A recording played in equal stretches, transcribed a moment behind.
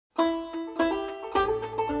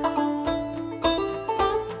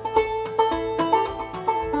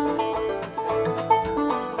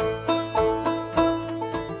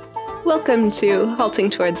Welcome to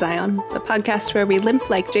Halting Toward Zion, the podcast where we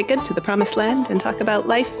limp like Jacob to the promised land and talk about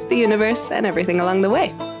life, the universe, and everything along the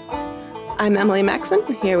way. I'm Emily Maxon,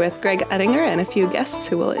 here with Greg Uttinger and a few guests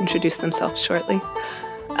who will introduce themselves shortly.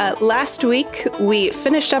 Last week, we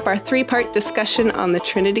finished up our three-part discussion on the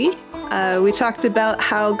Trinity. We talked about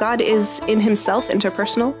how God is in himself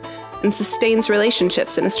interpersonal and sustains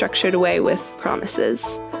relationships in a structured way with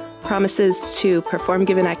promises. Promises to perform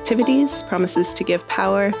given activities, promises to give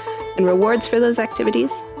power and rewards for those activities.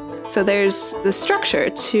 So there's the structure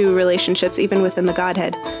to relationships even within the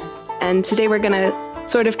Godhead. And today we're going to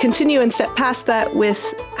sort of continue and step past that with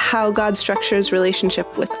how God structures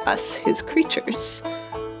relationship with us, his creatures.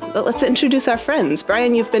 But let's introduce our friends.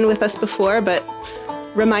 Brian, you've been with us before, but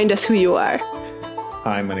remind us who you are.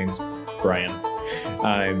 Hi, my name's Brian.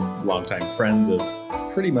 I'm longtime friends of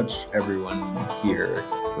pretty much everyone here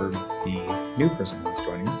except for the new person who's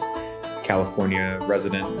joining us. California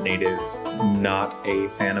resident, native, not a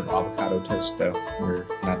fan of avocado toast, though. We're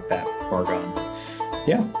not that far gone.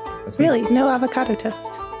 Yeah, that's me. Really? No avocado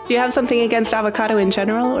toast? Do you have something against avocado in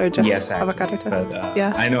general, or just yes, actually, avocado toast? But,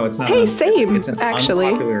 yeah. I know it's not. Hey, same, it's an actually.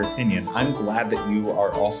 Unpopular opinion. I'm glad that you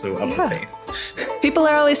are also of the faith. People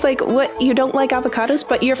are always like, "What? You don't like avocados,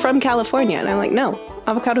 but you're from California?" And I'm like, "No,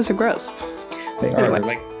 avocados are gross." They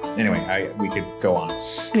are. Anyway, we could go on.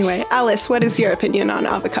 Anyway, Alice, what is your opinion on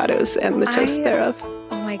avocados and the toast thereof?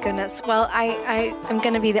 Oh my goodness. Well, I'm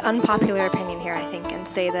going to be the unpopular opinion here, I think, and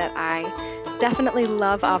say that I definitely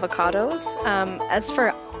love avocados. As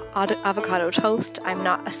for avocado toast, I'm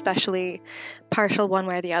not especially partial one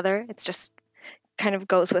way or the other. It's just kind of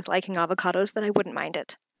goes with liking avocados that I wouldn't mind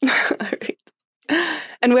it. All right.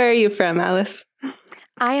 And where are you from, Alice?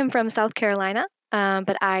 I am from South Carolina.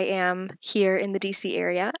 But I am here in the DC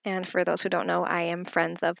area, and for those who don't know, I am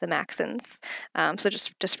friends of the Maxons, so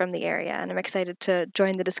just from the area, and I'm excited to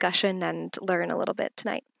join the discussion and learn a little bit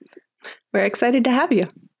tonight. We're excited to have you.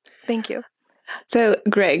 Thank you. So,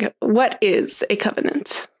 Greg, what is a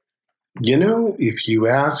covenant? You know, if you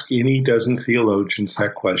ask any dozen theologians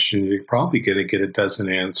that question, you're probably going to get a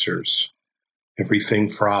dozen answers. Everything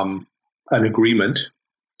from an agreement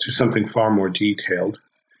to something far more detailed.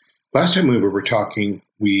 Last time we were talking,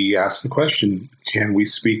 we asked the question, can we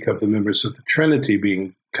speak of the members of the Trinity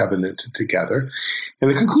being covenanted together? And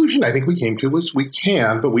the conclusion I think we came to was we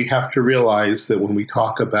can, but we have to realize that when we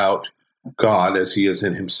talk about God as he is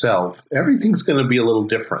in himself, everything's going to be a little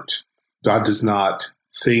different. God does not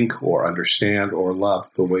think or understand or love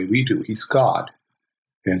the way we do. He's God.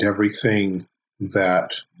 And everything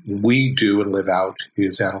that we do and live out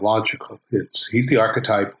is analogical. He's the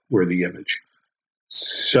archetype, we're the image.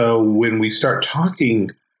 So when we start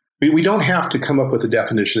talking, we don't have to come up with a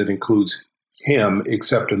definition that includes him,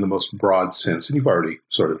 except in the most broad sense. And you've already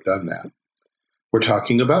sort of done that. We're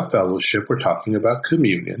talking about fellowship. We're talking about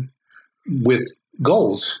communion with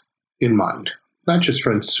goals in mind, not just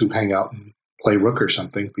friends who hang out and play rook or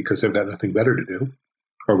something because they've got nothing better to do,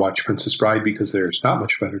 or watch Princess Bride because there's not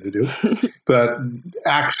much better to do, but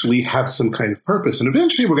actually have some kind of purpose. And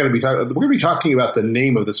eventually we're going to be talking about the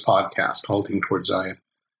name of this podcast, Halting Toward Zion,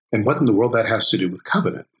 and what in the world that has to do with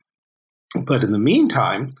covenant. But in the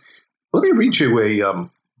meantime, let me read you a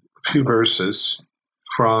few verses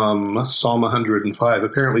from Psalm 105.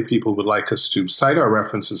 Apparently people would like us to cite our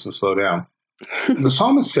references and slow down. The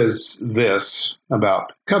psalmist says this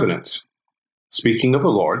about covenants. Speaking of the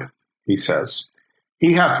Lord, he says,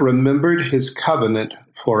 he hath remembered his covenant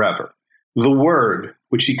forever, the word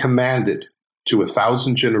which he commanded to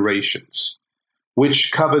 1,000 generations,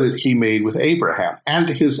 which covenant he made with Abraham, and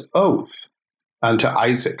his oath unto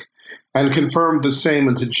Isaac, and confirmed the same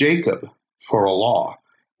unto Jacob for a law,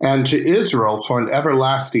 and to Israel for an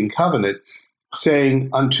everlasting covenant, saying,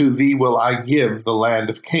 unto thee will I give the land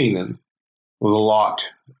of Canaan, the lot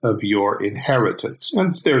of your inheritance.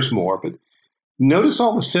 And there's more, but notice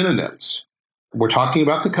all the synonyms. We're talking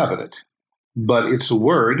about the covenant, but it's a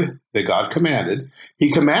word that God commanded. He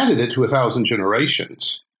commanded it to 1,000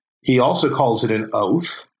 generations. He also calls it an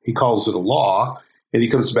oath. He calls it a law. And he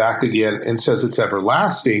comes back again and says it's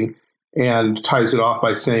everlasting and ties it off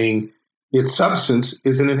by saying its substance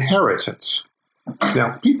is an inheritance.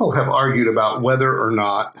 Now, people have argued about whether or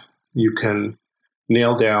not you can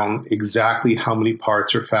nail down exactly how many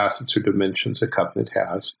parts or facets or dimensions a covenant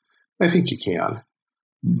has. I think you can.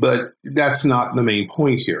 But that's not the main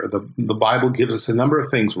point here. The Bible gives us a number of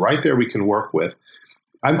things right there we can work with.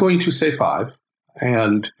 I'm going to say 5,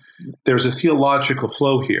 and there's a theological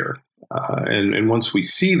flow here. And once we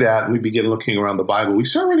see that and we begin looking around the Bible, we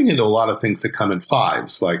start running into a lot of things that come in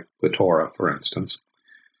 5s, like the Torah, for instance.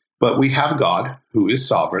 But we have God who is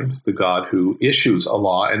sovereign, the God who issues a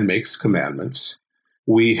law and makes commandments.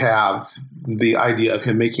 We have the idea of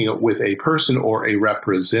him making it with a person or a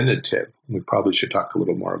representative. We probably should talk a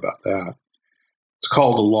little more about that. It's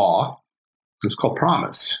called a law. It's called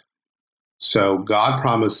promise. So God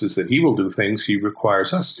promises that he will do things. He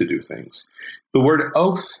requires us to do things. The word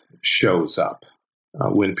oath shows up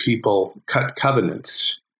when people cut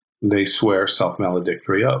covenants. They swear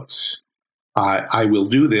self-maledictory oaths. I will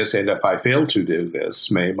do this, and if I fail to do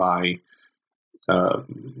this, may my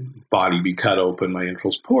body be cut open, my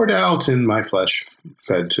entrails poured out, and my flesh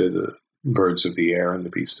fed to the birds of the air and the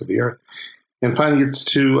beasts of the earth. And finally, it's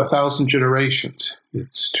to 1,000 generations.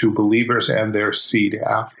 It's to believers and their seed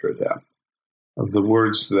after them. Of the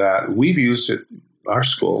words that we've used at our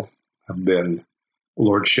school have been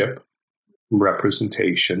lordship,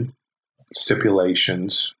 representation,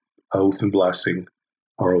 stipulations, oath and blessing,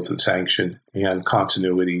 or oath and sanction, and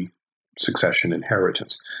continuity, succession,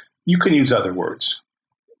 inheritance. You can use other words,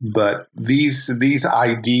 but these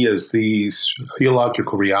ideas, these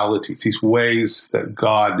theological realities, these ways that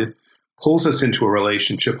God pulls us into a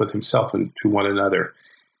relationship with himself and to one another,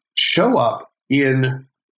 show up in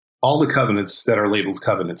all the covenants that are labeled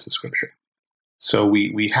covenants in Scripture. So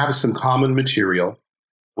we have some common material.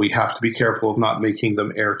 We have to be careful of not making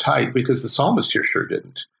them airtight, because the psalmist here sure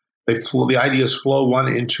didn't. The ideas flow one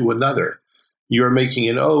into another. You're making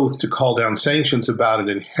an oath to call down sanctions about an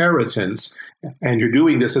inheritance, and you're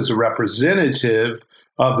doing this as a representative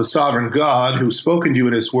of the sovereign God who's spoken to you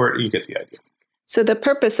in his word. You get the idea. So the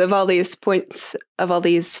purpose of all these points, of all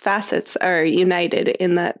these facets, are united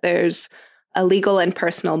in that there's a legal and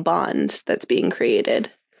personal bond that's being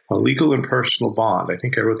created. A legal and personal bond. I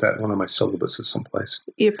think I wrote that in one of my syllabuses someplace.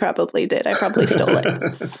 You probably did. I probably stole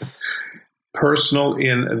it. Personal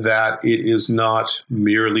in that it is not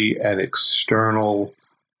merely an external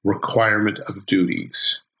requirement of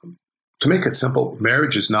duties. To make it simple,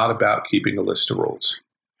 marriage is not about keeping a list of rules.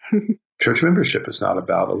 Church membership is not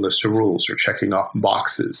about a list of rules or checking off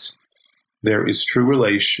boxes. There is true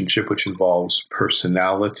relationship, which involves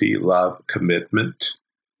personality, love, commitment.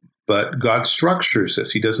 But God structures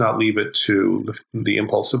this. He does not leave it to the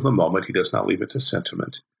impulse of the moment. He does not leave it to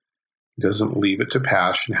sentiment. He doesn't leave it to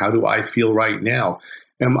passion. How do I feel right now?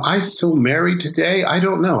 Am I still married today? I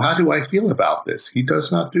don't know. How do I feel about this? He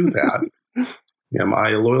does not do that. Am I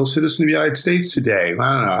a loyal citizen of the United States today? I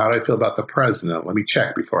don't know. How do I feel about the president? Let me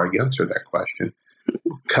check before I answer that question.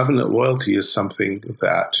 Covenant loyalty is something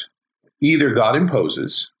that either God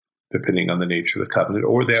imposes, depending on the nature of the covenant,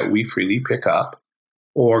 or that we freely pick up,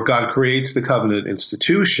 or God creates the covenant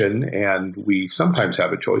institution, and we sometimes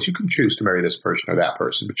have a choice. You can choose to marry this person or that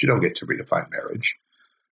person, but you don't get to redefine marriage.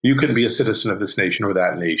 You can be a citizen of this nation or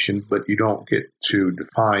that nation, but you don't get to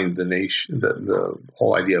define the nation, the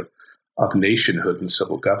whole idea of nationhood and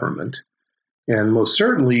civil government. And most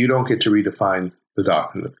certainly, you don't get to redefine the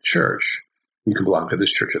doctrine of the church. You can belong to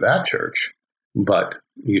this church or that church, but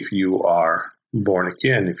if you are born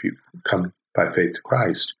again, if you come by faith to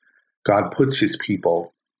Christ, God puts his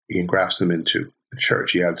people, he engrafts them into the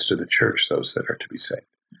church. He adds to the church those that are to be saved.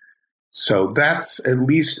 So that's at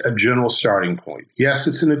least a general starting point. Yes,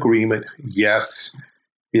 it's an agreement. Yes,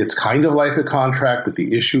 it's kind of like a contract, but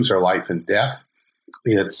the issues are life and death.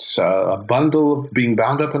 It's a bundle of being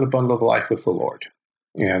bound up in a bundle of life with the Lord.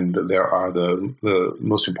 And there are the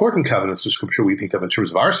most important covenants of Scripture we think of in terms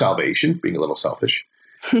of our salvation, being a little selfish,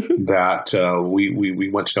 that we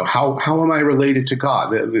want to know, how am I related to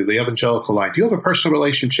God? The evangelical line, do you have a personal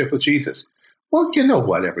relationship with Jesus? Well, you know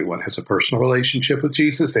what? Everyone has a personal relationship with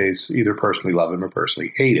Jesus. They either personally love him or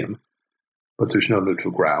personally hate him, but there's no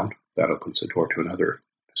neutral ground. That opens the door to another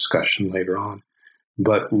discussion later on.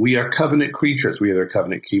 But we are covenant creatures. We are either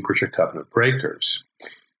covenant keepers or covenant breakers.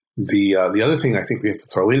 The other thing I think we have to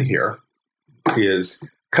throw in here is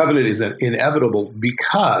covenant is inevitable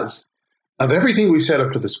because of everything we've said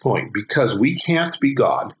up to this point, because we can't be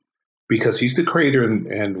God, because he's the creator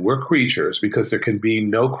and we're creatures, because there can be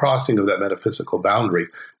no crossing of that metaphysical boundary.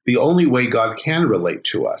 The only way God can relate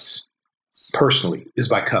to us personally is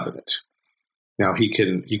by covenant. Now, he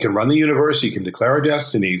can run the universe, he can declare our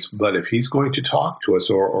destinies, but if he's going to talk to us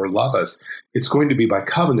or love us, it's going to be by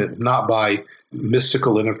covenant, not by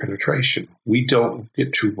mystical interpenetration. We don't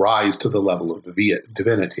get to rise to the level of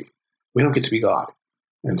divinity. We don't get to be God.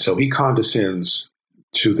 And so he condescends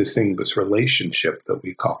to this thing, this relationship that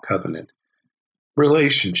we call covenant.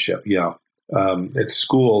 Relationship, yeah. At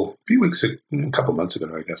school, a couple months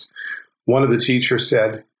ago, I guess, one of the teachers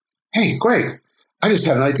said, "Hey, Greg, I just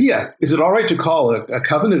had an idea. Is it all right to call a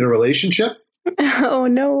covenant a relationship?" Oh,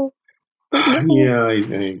 no. Yeah,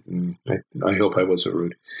 I hope I wasn't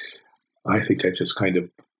rude. I think I just kind of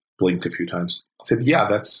blinked a few times. I said, "Yeah,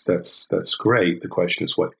 that's great. The question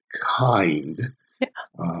is, what kind?" Yeah.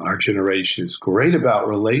 Our generation is great about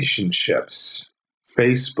relationships.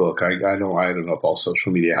 Facebook, I don't know if all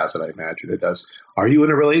social media has it. I imagine it does. Are you in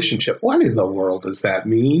a relationship? What in the world does that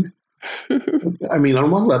mean? I mean, on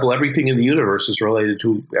one level, everything in the universe is related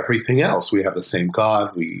to everything else. We have the same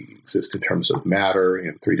God. We exist in terms of matter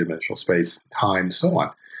and three-dimensional space, time, so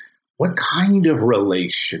on. What kind of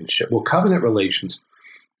relationship? Well, covenant relations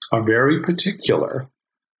are very particular,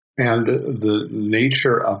 and the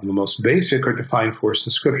nature of the most basic are defined for us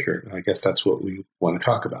in Scripture. And I guess that's what we want to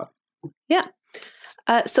talk about. Yeah.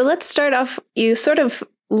 So let's start off. You sort of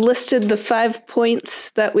listed the 5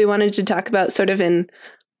 points that we wanted to talk about sort of in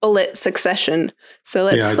bullet succession. So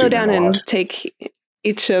let's slow down and take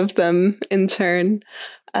each of them in turn.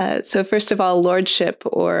 So first of all, lordship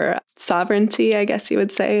or sovereignty, I guess you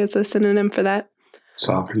would say, is a synonym for that.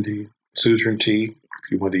 Sovereignty, suzerainty,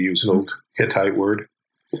 if you want to use an old Hittite word.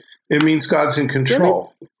 It means God's in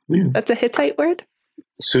control. Really? Yeah. That's a Hittite word?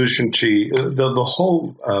 Suzerainty. The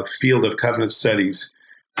whole field of covenant studies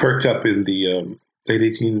perked up in the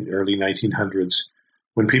late early 1900s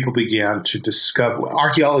when people began to discover,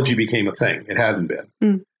 archaeology became a thing. It hadn't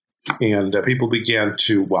been. And people began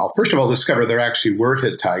to, well, first of all, discover there actually were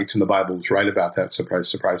Hittites, and the Bible was right about that, surprise,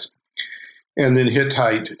 surprise. And then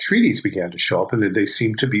Hittite treaties began to show up, and they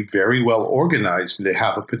seemed to be very well organized, and they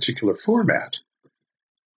have a particular format.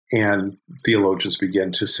 And theologians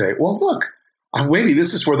began to say, well, look, maybe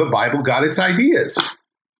this is where the Bible got its ideas.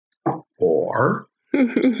 But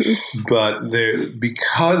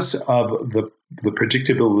because of the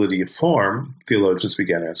predictability of form, theologians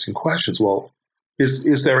began asking questions. Well,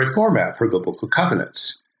 is there a format for biblical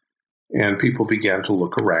covenants? And people began to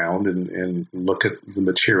look around and look at the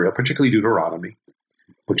material, particularly Deuteronomy,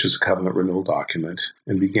 which is a covenant renewal document,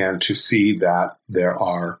 and began to see that there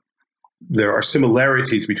are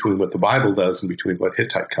similarities between what the Bible does and between what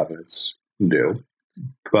Hittite covenants do.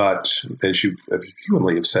 But as you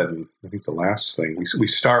have said, in, I think the last thing, we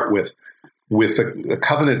start with a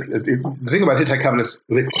covenant. The thing about Hittite covenants,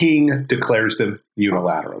 the king declares them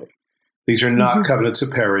unilaterally. These are not covenants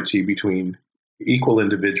of parity between equal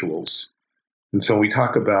individuals. And so when we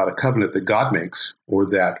talk about a covenant that God makes or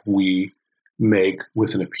that we make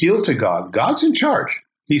with an appeal to God, God's in charge.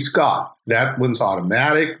 He's God. That one's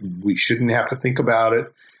automatic. We shouldn't have to think about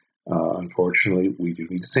it. Unfortunately, we do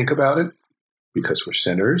need to think about it because we're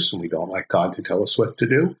sinners and we don't like God to tell us what to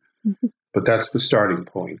do. But that's the starting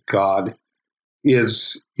point. God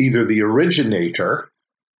is either the originator,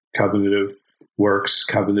 covenant of works,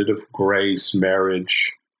 covenant of grace,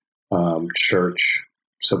 marriage, church,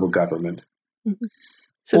 civil government.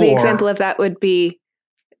 So the example of that would be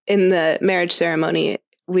in the marriage ceremony,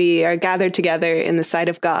 we are gathered together in the sight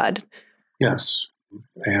of God. Yes.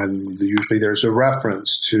 And usually there's a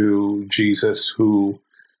reference to Jesus who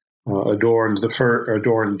adorned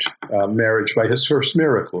marriage by his first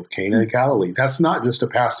miracle of Cana in Galilee. That's not just a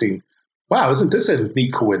passing, wow, isn't this a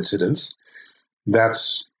neat coincidence?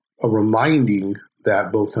 That's a reminding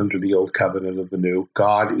that both under the old covenant and the new,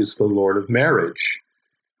 God is the Lord of marriage.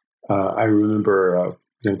 I remember a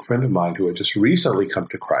young friend of mine who had just recently come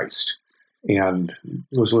to Christ and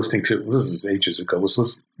was listening to, this is ages ago,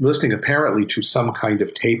 was listening apparently to some kind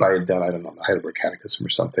of tape I had done, I don't know, the Heidelberg Catechism or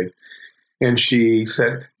something. And she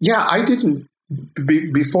said, yeah, I didn't,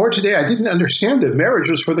 before today, I didn't understand that marriage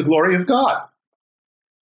was for the glory of God.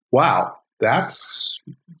 Wow,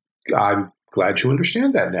 I'm glad you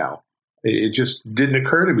understand that now. It just didn't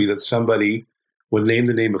occur to me that somebody would name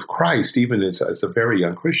the name of Christ, even as a very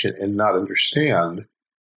young Christian, and not understand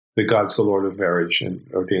that God's the Lord of marriage and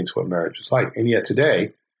ordains what marriage is like. And yet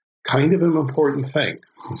today, kind of an important thing.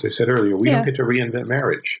 As I said earlier, we don't get to reinvent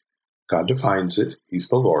marriage. God defines it. He's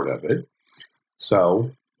the Lord of it.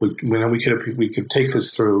 So we could take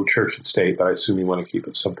this through church and state, but I assume you want to keep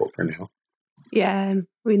it simple for now. Yeah,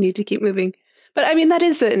 we need to keep moving. But I mean, that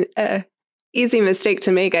is an easy mistake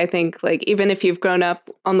to make, I think. Like, even if you've grown up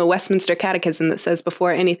on the Westminster Catechism that says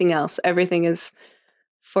before anything else, everything is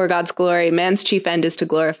for God's glory. Man's chief end is to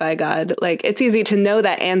glorify God. Like, it's easy to know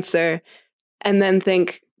that answer and then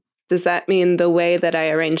think, does that mean the way that I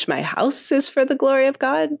arrange my house is for the glory of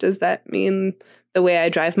God? Does that mean the way I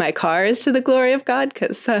drive my car is to the glory of God?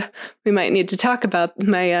 Because we might need to talk about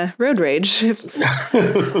my road rage.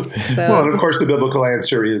 Well, and of course, the biblical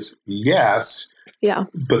answer is yes. Yeah.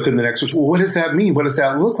 But then the next was, well, what does that mean? What does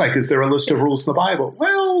that look like? Is there a list of rules in the Bible?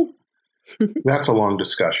 Well, that's a long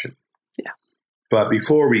discussion. Yeah. But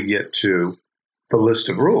before we get to the list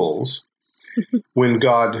of rules, when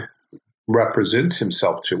God represents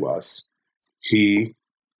himself to us, he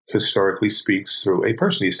historically speaks through a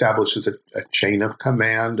person. He establishes a chain of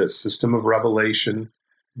command, a system of revelation.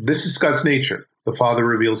 This is God's nature. The Father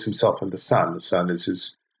reveals himself in the Son. The Son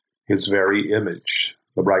is his very image,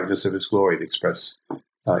 the brightness of his glory, the express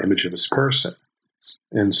image of his person.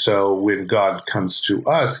 And so when God comes to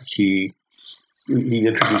us, he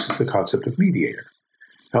introduces the concept of mediator.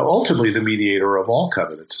 Now, ultimately, the mediator of all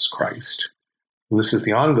covenants is Christ. And this is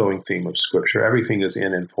the ongoing theme of Scripture. Everything is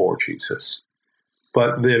in and for Jesus.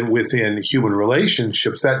 But then within human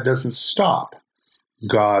relationships, that doesn't stop.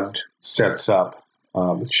 God sets up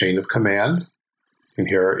a chain of command. And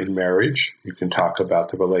here in marriage, you can talk about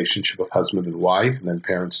the relationship of husband and wife, and then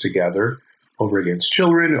parents together, over against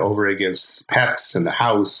children, over against pets and the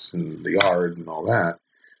house and the yard and all that.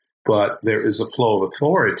 But there is a flow of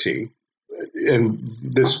authority. And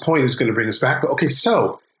this point is going to bring us back to, okay,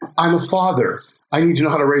 so I'm a father. I need to know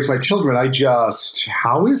how to raise my children.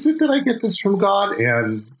 How is it that I get this from God?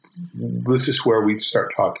 And this is where we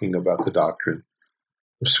start talking about the doctrine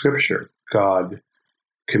of Scripture. God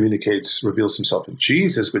communicates, reveals himself in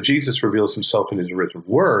Jesus, but Jesus reveals himself in his written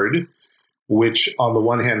word, which on the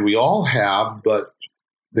one hand we all have, but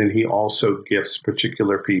then he also gifts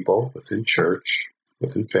particular people within church,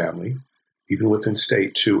 within family, even within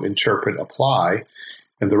state to interpret, apply.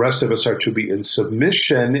 And the rest of us are to be in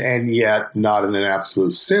submission, and yet not in an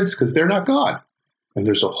absolute sense, because they're not God. And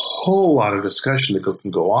there's a whole lot of discussion that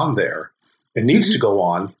can go on there. It needs to go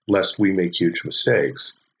on, lest we make huge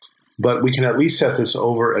mistakes. But we can at least set this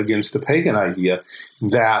over against the pagan idea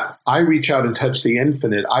that I reach out and touch the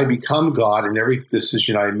infinite, I become God, and every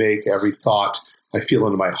decision I make, every thought I feel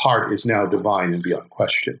in my heart is now divine and beyond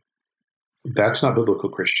question. That's not biblical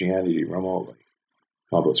Christianity remotely,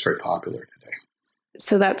 although it's very popular today.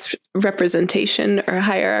 So that's representation or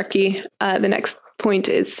hierarchy. The next point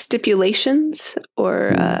is stipulations,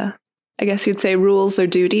 or I guess you'd say rules or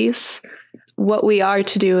duties, what we are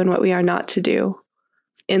to do and what we are not to do.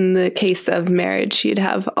 In the case of marriage, you'd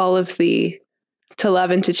have all of the to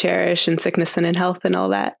love and to cherish and sickness and in health and all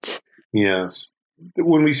that. Yes.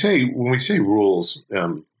 When we say rules,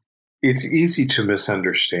 it's easy to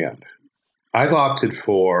misunderstand. I've opted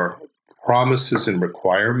for promises and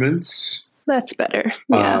requirements. That's better.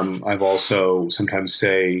 Yeah. I've also sometimes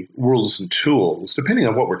say rules and tools, depending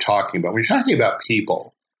on what we're talking about. When you're talking about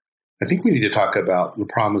people, I think we need to talk about the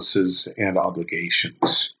promises and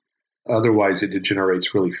obligations. Otherwise, it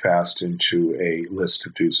degenerates really fast into a list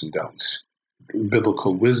of do's and don'ts.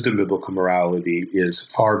 Biblical wisdom, biblical morality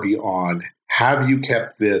is far beyond, have you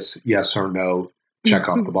kept this, yes or no, check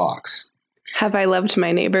off the box. Have I loved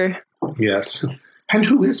my neighbor? Yes. And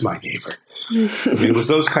who is my neighbor? I mean, it was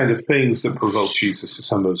those kind of things that provoked Jesus to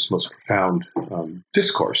some of his most profound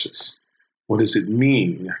discourses. What does it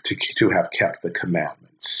mean to have kept the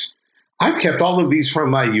commandments? I've kept all of these from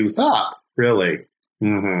my youth up. Really?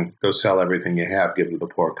 Mm-hmm. Go sell everything you have, give it to the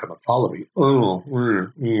poor, come and follow me.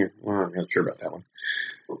 I'm not sure about that one.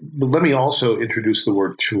 But let me also introduce the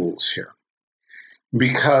word tools here.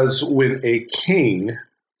 Because when a king,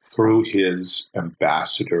 through his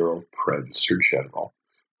ambassador or prince or general,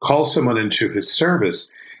 calls someone into his service,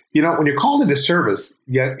 when you're called into service,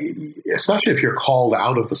 especially if you're called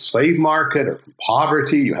out of the slave market or from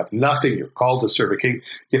poverty, you have nothing, you're called to serve a king,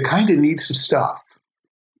 you kind of need some stuff.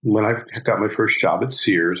 When I got my first job at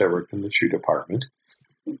Sears, I worked in the shoe department.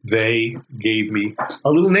 They gave me a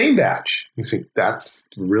little name badge. You think, that's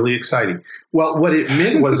really exciting. Well, what it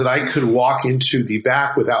meant was that I could walk into the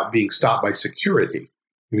back without being stopped by security.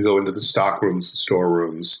 You go into the stock rooms, the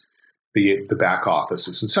storerooms, the back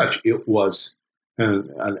offices and such. It was an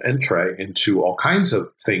entree into all kinds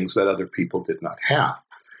of things that other people did not have.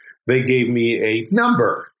 They gave me a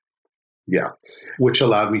number. Yeah, which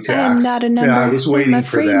allowed me to access. I'm not a number. Yeah, I was waiting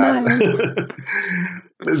for that.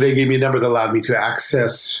 They gave me a number that allowed me to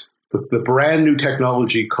access the brand new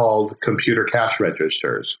technology called computer cash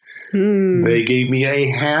registers. They gave me a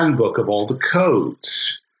handbook of all the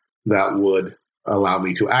codes that would allow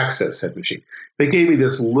me to access that machine. They gave me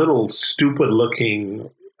this little stupid-looking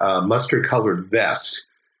mustard-colored vest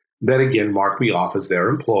that, again, marked me off as their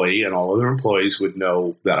employee, and all other employees would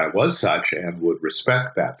know that I was such and would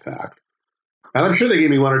respect that fact. And I'm sure they gave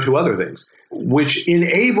me one or two other things, which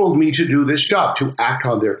enabled me to do this job, to act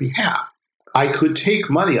on their behalf. I could take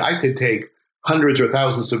money. I could take hundreds or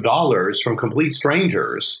thousands of dollars from complete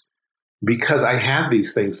strangers because I had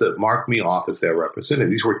these things that marked me off as their representative.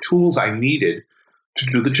 These were tools I needed to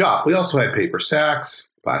do the job. We also had paper sacks,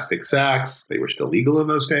 plastic sacks. They were still legal in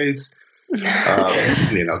those days. Tape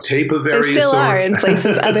of various sorts. They still are in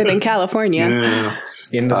places other than California.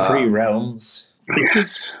 In the free realms.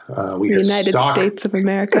 Yes. We The had United stock. States of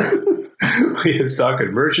America. We had stock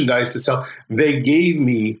and merchandise to sell. They gave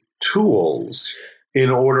me tools in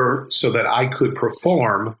order so that I could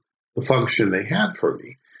perform the function they had for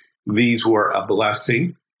me. These were a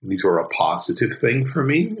blessing. These were a positive thing for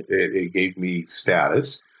me. It gave me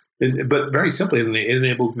status. But very simply, it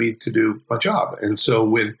enabled me to do my job. And so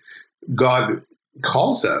when God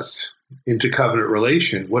calls us into covenant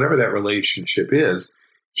relation, whatever that relationship is,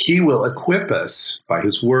 he will equip us by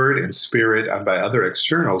his word and spirit and by other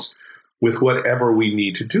externals with whatever we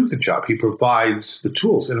need to do the job. He provides the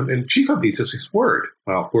tools. And chief of these is his word.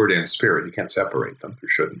 Well, word and spirit, you can't separate them. You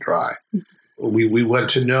shouldn't try. We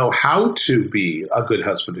want to know how to be a good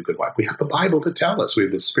husband, a good wife. We have the Bible to tell us. We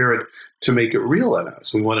have the Spirit to make it real in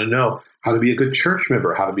us. We want to know how to be a good church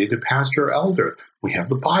member, how to be a good pastor or elder. We have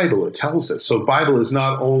the Bible. It tells us. So Bible is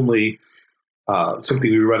not only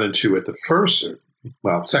something we run into at the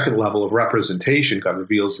second level of representation. God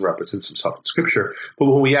reveals and represents himself in Scripture. But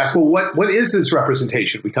when we ask, well, what is this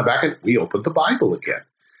representation? We come back and we open the Bible again.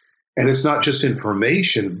 And it's not just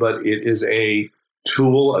information, but it is a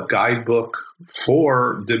tool, a guidebook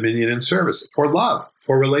for dominion and service, for love,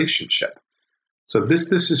 for relationship. So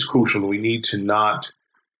this is crucial. We need to not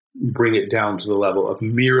bring it down to the level of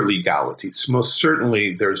mere legalities. Most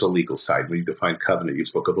certainly, there's a legal side. We define covenant. You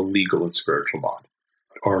spoke of a legal and spiritual bond,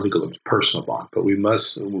 or a legal and personal bond. But we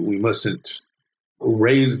mustn't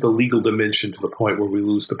raise the legal dimension to the point where we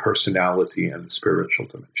lose the personality and the spiritual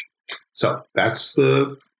dimension. So that's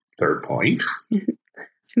the third point.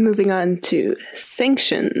 Moving on to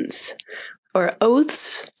sanctions or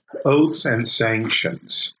oaths. Oaths and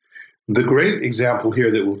sanctions. The great example here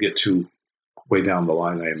that we'll get to way down the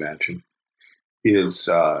line, I imagine, is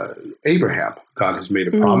Abraham. God has made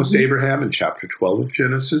a promise to Abraham in chapter 12 of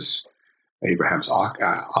Genesis. Abraham's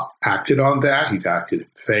acted on that. He's acted in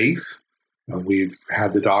faith. We've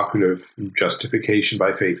had the doctrine of justification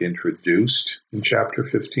by faith introduced in chapter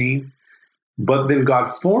 15. But then God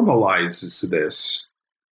formalizes this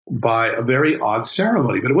by a very odd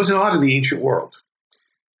ceremony. But it wasn't odd in the ancient world.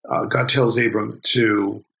 God tells Abram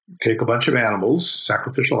to take a bunch of animals,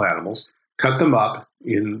 sacrificial animals, cut them up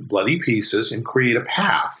in bloody pieces, and create a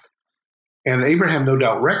path. And Abraham no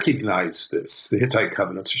doubt recognized this. The Hittite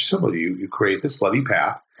covenants are similar. You create this bloody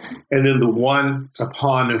path, and then the one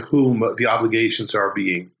upon whom the obligations are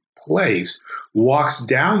being placed walks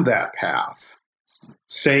down that path,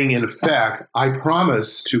 saying, in effect, I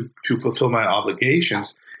promise to fulfill my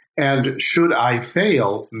obligations, and should I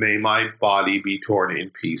fail, may my body be torn in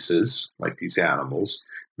pieces, like these animals.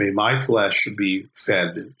 May my flesh be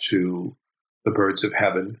fed to the birds of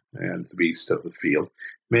heaven and the beasts of the field.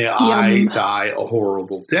 May I die a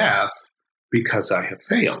horrible death because I have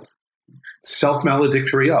failed.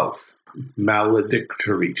 Self-maledictory oath.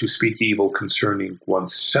 Maledictory, to speak evil concerning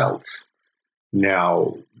oneself.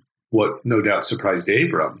 Now, what no doubt surprised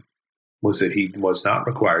Abram was that he was not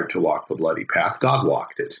required to walk the bloody path. God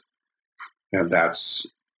walked it. And that's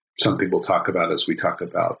something we'll talk about as we talk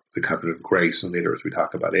about the covenant of grace and later as we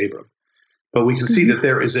talk about Abram. But we can see that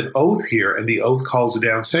there is an oath here, and the oath calls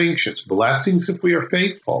down sanctions. Blessings if we are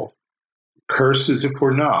faithful, curses if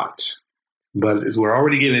we're not. But as we're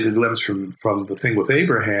already getting a glimpse from the thing with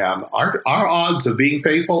Abraham, our odds of being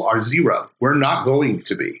faithful are zero. We're not going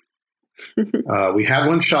to be. We had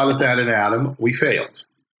one shot at that in Adam. We failed.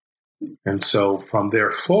 And so from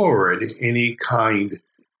there forward, any kind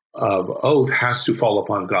of oath has to fall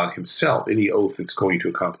upon God himself, any oath that's going to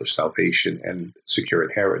accomplish salvation and secure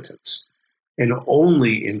inheritance. And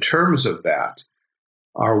only in terms of that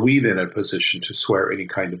are we then in a position to swear any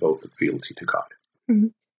kind of oath of fealty to God. Mm-hmm.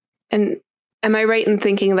 And am I right in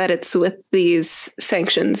thinking that it's with these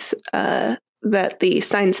sanctions that the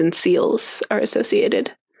signs and seals are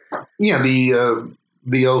associated? Yeah,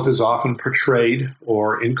 the oath is often portrayed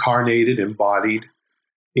or incarnated, embodied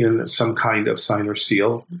in some kind of sign or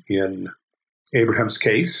seal. In Abraham's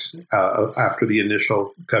case, after the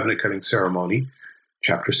initial covenant-cutting ceremony,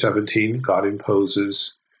 chapter 17, God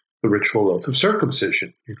imposes the ritual oath of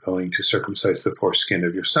circumcision. You're going to circumcise the foreskin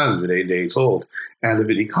of your sons at 8 days old, and of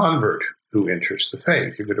any convert who enters the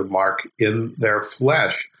faith. You're going to mark in their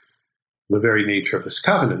flesh the very nature of this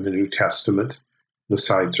covenant. In the New Testament, the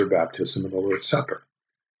signs are baptism and the Lord's Supper.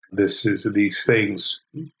 These things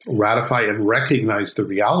ratify and recognize the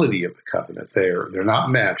reality of the covenant. They're not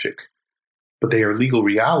magic, but they are legal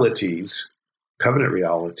realities, covenant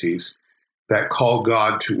realities, that call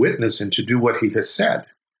God to witness and to do what he has said.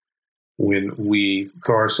 When we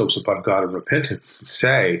throw ourselves upon God in repentance and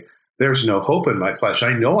say, there's no hope in my flesh.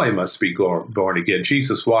 I know I must be born again.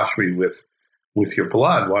 Jesus, wash me with your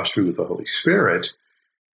blood, wash me with the Holy Spirit.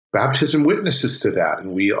 baptism witnesses to that,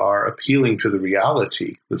 and we are appealing to the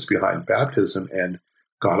reality that's behind baptism, and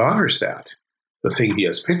God honors that, the thing he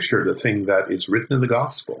has pictured, the thing that is written in the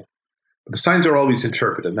gospel. But the signs are always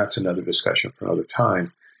interpreted, and that's another discussion for another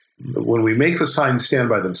time. When we make the signs stand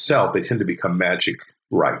by themselves, they tend to become magic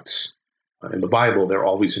rites. In the Bible, they're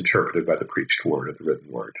always interpreted by the preached word or the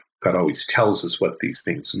written word. God always tells us what these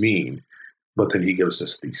things mean, but then he gives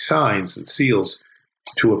us these signs and seals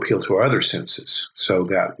to appeal to our other senses, so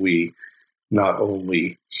that we not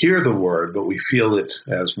only hear the word, but we feel it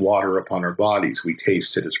as water upon our bodies. We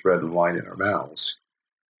taste it as bread and wine in our mouths.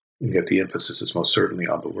 And yet the emphasis is most certainly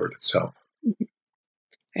on the word itself.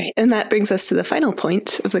 Right. And that brings us to the final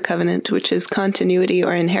point of the covenant, which is continuity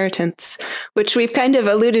or inheritance, which we've kind of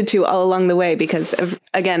alluded to all along the way, because,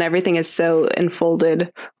 again, everything is so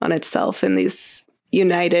enfolded on itself in these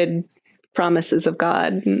united promises of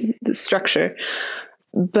God and the structure.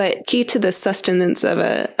 But key to the sustenance of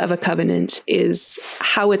a covenant is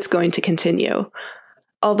how it's going to continue.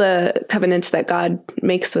 All the covenants that God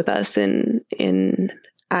makes with us in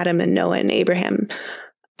Adam and Noah and Abraham,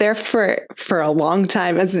 they're for a long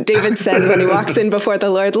time. As David says when he walks in before the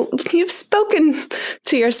Lord, you've spoken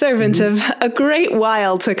to your servant of a great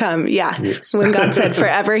while to come. Yeah. Yes. When God said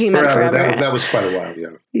forever, he meant forever. That was quite a while, yeah.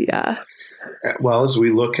 Yeah. Well, as we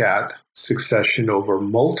look at succession over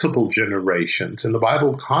multiple generations, and the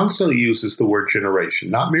Bible constantly uses the word generation,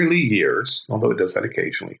 not merely years, although it does that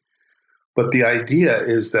occasionally, but the idea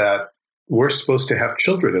is that we're supposed to have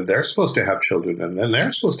children, and they're supposed to have children, and then they're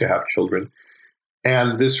supposed to have children.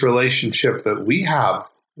 And this relationship that we have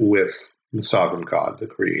with the sovereign God, the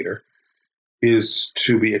Creator, is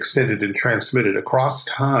to be extended and transmitted across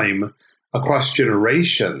time, across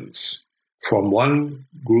generations, from one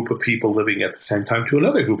group of people living at the same time to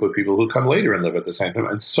another group of people who come later and live at the same time,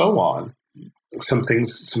 and so on. Some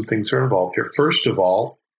things are involved here. First of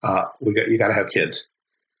all, you got to have kids.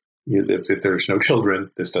 If there's no children,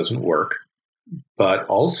 this doesn't work. But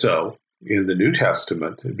also, in the New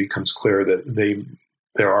Testament, it becomes clear that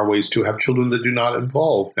there are ways to have children that do not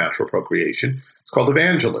involve natural procreation. It's called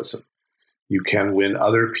evangelism. You can win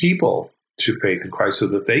other people to faith in Christ so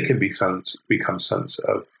that they can become sons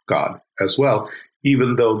of God as well,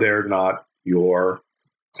 even though they're not your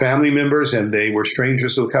family members and they were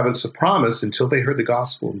strangers to the covenants of promise until they heard the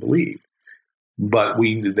gospel and believed. But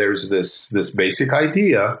there's this basic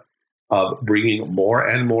idea of bringing more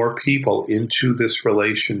and more people into this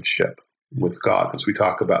relationship with God, as we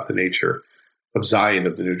talk about the nature of Zion,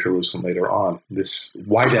 of the New Jerusalem later on.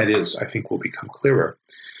 Why that is, I think, will become clearer.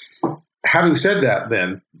 Having said that,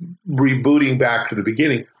 then, rebooting back to the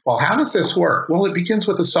beginning, well, how does this work? Well, it begins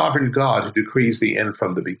with a sovereign God who decrees the end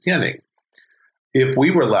from the beginning. If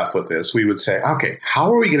we were left with this, we would say, okay,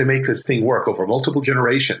 how are we going to make this thing work over multiple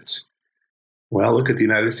generations? Well, look at the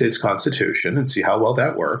United States Constitution and see how well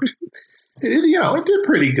that worked. It did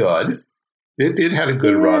pretty good. It had a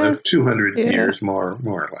good run of 200 years, more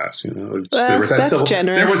or less. There was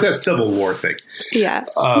that Civil War thing. Yeah,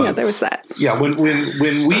 there was that. Yeah, when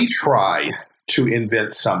we try to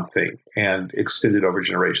invent something and extend it over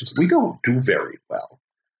generations, we don't do very well.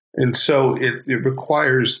 And so it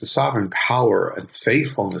requires the sovereign power and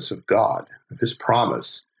faithfulness of God, of his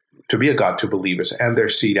promise, to be a God to believers and their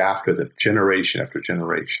seed after them, generation after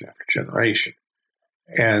generation after generation.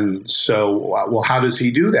 And so, well, how does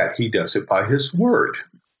he do that? He does it by his word,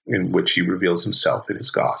 in which he reveals himself in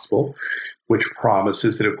his gospel, which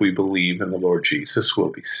promises that if we believe in the Lord Jesus, we'll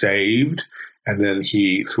be saved. And then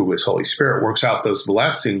he, through his Holy Spirit, works out those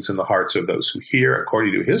blessings in the hearts of those who hear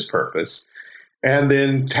according to his purpose, and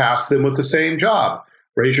then tasks them with the same job.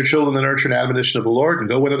 Raise your children in the nurture and admonition of the Lord and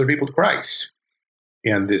go win other people to Christ.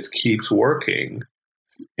 And this keeps working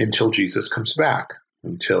until Jesus comes back,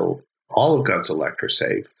 until all of God's elect are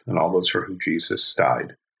saved, and all those for whom Jesus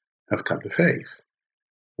died have come to faith,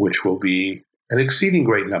 which will be an exceeding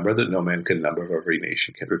great number that no man can number of every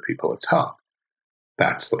nation, kindred, people, and tongue.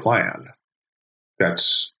 That's the plan.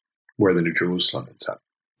 That's where the New Jerusalem ends up.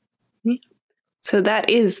 So that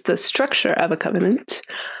is the structure of a covenant.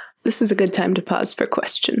 This is a good time to pause for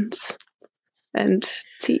questions and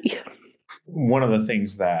tea. One of the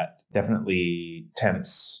things that definitely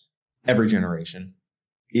tempts every generation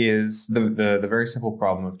is the very simple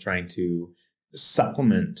problem of trying to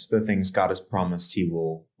supplement the things God has promised he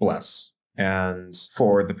will bless. And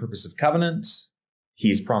for the purpose of covenant,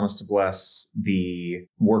 he's promised to bless the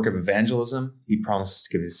work of evangelism. He promises to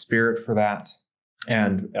give his spirit for that.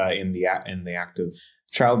 And in the act of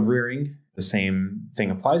child rearing, the same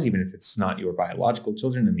thing applies, even if it's not your biological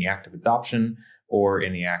children, in the act of adoption or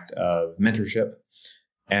in the act of mentorship.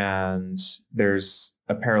 And there's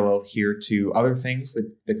a parallel here to other things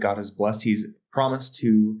that God has blessed. He's promised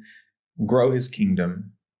to grow his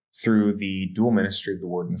kingdom through the dual ministry of the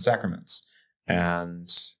word and the sacraments. And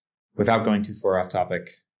without going too far off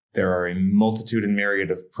topic, there are a multitude and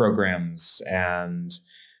myriad of programs and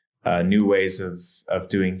new ways of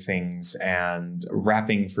doing things and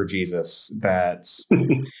rapping for Jesus that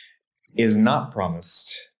is not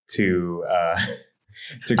promised to grow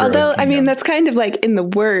his Although, I mean, kingdom. that's kind of like in the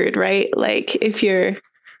word, right? Like if you're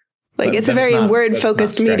like, it's a very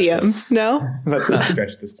word-focused medium. No? Let's not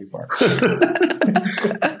stretch this too far.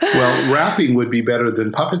 Well, rapping would be better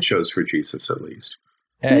than puppet shows for Jesus, at least.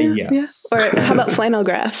 Yes. Yeah. Or how about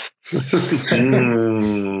Flannelgraph?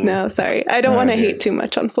 No, sorry. I don't want to hate too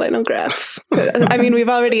much on Flannelgraph. I mean, we've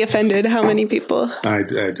already offended how many people? I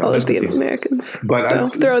don't. All of the Americans. But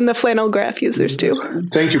so throw in the Flannelgraph users too.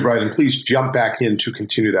 Thank you, Brian. Please jump back in to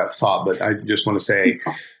continue that thought. But I just want to say,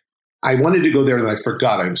 I wanted to go there and I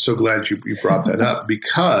forgot. I'm so glad you brought that up,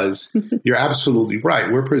 because you're absolutely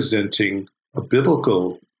right. We're presenting a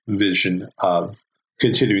biblical vision of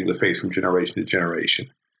continuing the faith from generation to generation.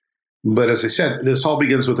 But as I said, this all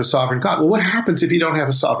begins with a sovereign God. Well, what happens if you don't have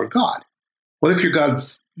a sovereign God? What if your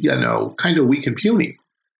God's, kind of weak and puny,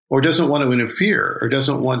 or doesn't want to interfere, or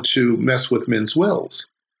doesn't want to mess with men's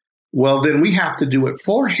wills? Well, then we have to do it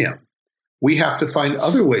for him. We have to find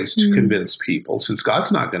other ways to convince people, since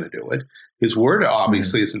God's not going to do it. His word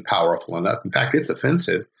obviously isn't powerful enough. In fact, it's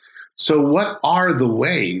offensive. So what are the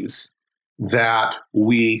ways that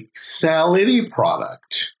we sell any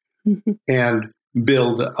product and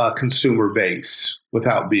build a consumer base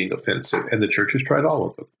without being offensive? And the church has tried all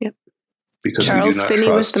of them. Yep. Because Charles Finney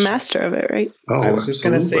was the master of it, right? Oh, I was just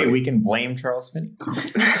going to say absolutely. we can blame Charles Finney.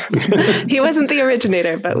 He wasn't the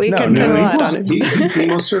originator, but we can pin a lot on it. He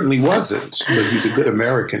most certainly wasn't, but he's a good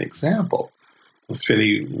American example.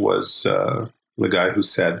 Finney was the guy who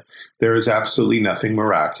said, there is absolutely nothing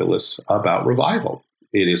miraculous about revival.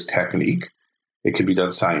 It is technique. It can be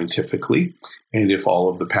done scientifically. And if all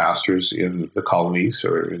of the pastors in the colonies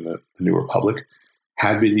or in the New Republic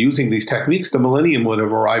had been using these techniques, the millennium would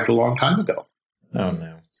have arrived a long time ago. Oh,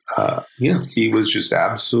 no. He was just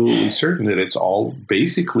absolutely certain that it's all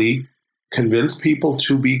basically convince people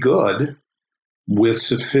to be good with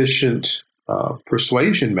sufficient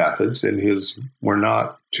persuasion methods, and his were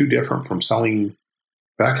not too different from selling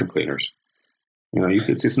vacuum cleaners.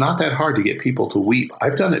 It's not that hard to get people to weep.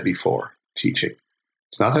 I've done it before teaching.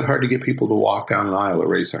 It's not that hard to get people to walk down an aisle or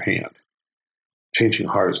raise their hand. Changing a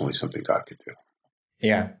heart is only something God could do.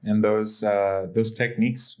 Yeah, and those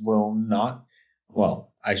techniques will not,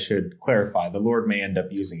 well, I should clarify, the Lord may end up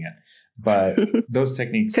using it, but those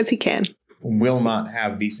techniques because he can will not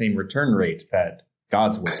have the same return rate that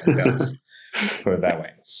God's will does. Let's put it that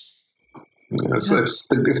way. So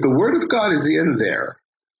if the word of God is in there,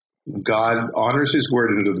 God honors his word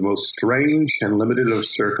under the most strange and limited of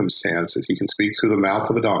circumstances. He can speak through the mouth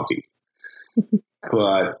of a donkey,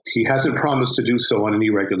 but he hasn't promised to do so on an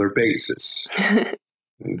irregular basis.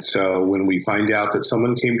 And so when we find out that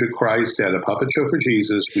someone came to Christ at a puppet show for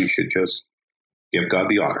Jesus, we should just give God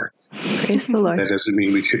the honor. Praise the Lord. That doesn't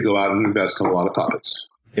mean we should go out and invest in a lot of puppets.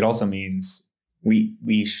 It also means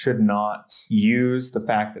we should not use the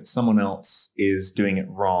fact that someone else is doing it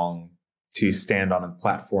wrong to stand on a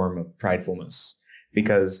platform of pridefulness.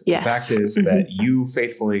 Because the fact is that you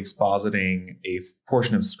faithfully expositing a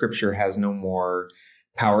portion of Scripture has no more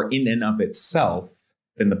power in and of itself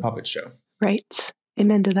than the puppet show. Right.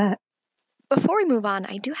 Amen to that. Before we move on,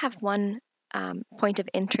 I do have one point of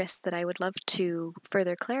interest that I would love to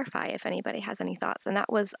further clarify if anybody has any thoughts, and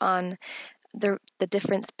that was on the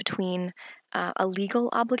difference between a legal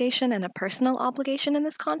obligation and a personal obligation in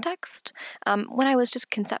this context. When I was just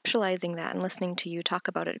conceptualizing that and listening to you talk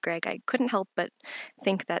about it, Greg, I couldn't help but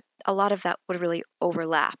think that a lot of that would really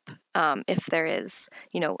overlap if there is,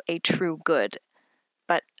 a true good.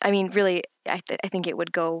 But I mean, really, I think it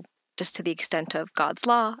would go just to the extent of God's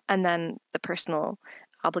law, and then the personal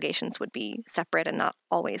obligations would be separate and not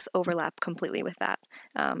always overlap completely with that.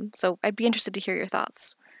 So I'd be interested to hear your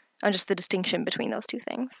thoughts on just the distinction between those two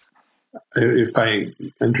things. If I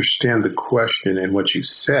understand the question and what you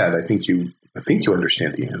said, I think you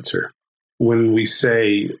understand the answer. When we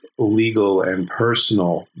say legal and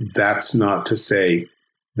personal, that's not to say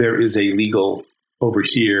there is a legal over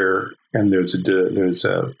here and there's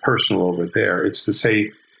a personal over there. It's to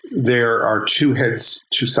say there are two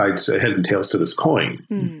sides, head and tails to this coin.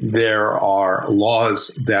 There are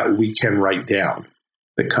laws that we can write down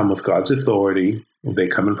that come with God's authority. They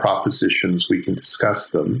come in propositions. We can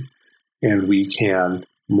discuss them, and we can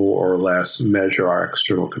more or less measure our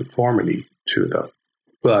external conformity to them.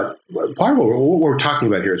 But part of what we're talking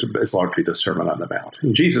about here is largely the Sermon on the Mount.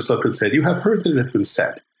 And Jesus looked and said, "You have heard that it has been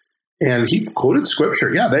said." And he quoted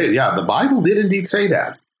scripture. The Bible did indeed say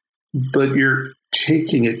that. But you're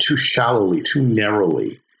taking it too shallowly, too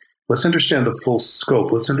narrowly. Let's understand the full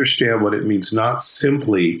scope. Let's understand what it means, not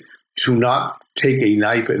simply to not take a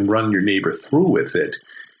knife and run your neighbor through with it.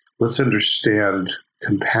 Let's understand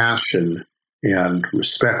compassion and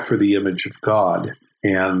respect for the image of God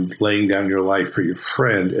and laying down your life for your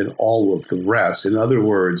friend and all of the rest. In other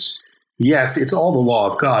words, yes, it's all the law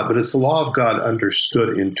of God, but it's the law of God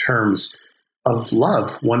understood in terms of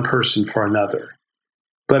love, one person for another.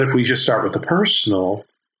 But if we just start with the personal,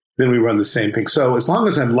 then we run the same thing. So as long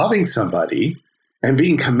as I'm loving somebody and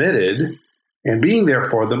being committed and being there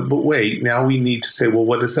for them, but wait, now we need to say, well,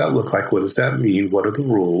 what does that look like? What does that mean? What are the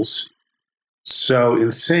rules? So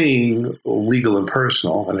in saying legal and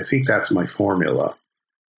personal, and I think that's my formula,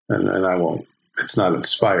 and I won't, it's not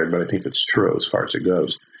inspired, but I think it's true as far as it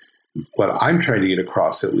goes. What I'm trying to get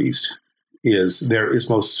across, at least, is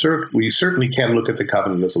we certainly can look at the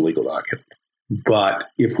covenant as a legal document. But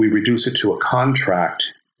if we reduce it to a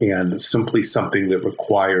contract and simply something that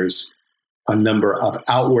requires a number of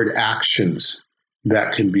outward actions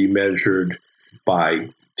that can be measured by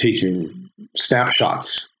taking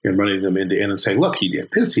snapshots and running them end to end and saying, look, he did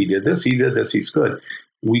this, he did this, he did this, he's good.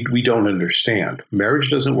 We don't understand. Marriage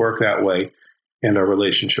doesn't work that way, and our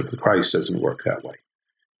relationship with Christ doesn't work that way.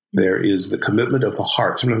 There is the commitment of the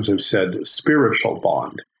heart. Sometimes I've said spiritual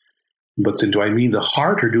bond. But then do I mean the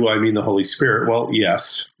heart or do I mean the Holy Spirit? Well,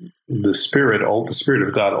 yes, the Spirit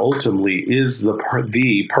of God ultimately is the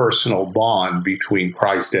personal bond between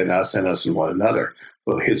Christ and us and one another.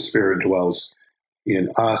 Well, his Spirit dwells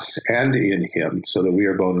in us and in him, so that we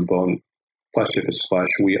are bone and bone, flesh of his flesh.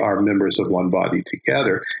 We are members of one body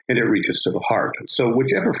together, and it reaches to the heart. So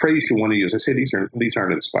whichever phrase you want to use, I say these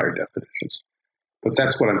aren't inspired definitions. But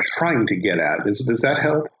that's what I'm trying to get at. Does that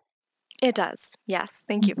help? It does. Yes.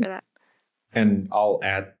 Thank you for that. And I'll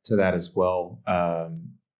add to that as well.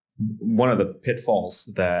 One of the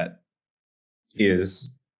pitfalls that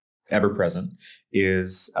is ever present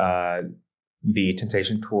is the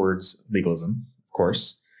temptation towards legalism, of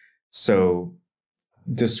course. So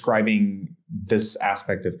describing this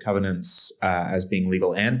aspect of covenants as being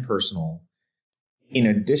legal and personal, in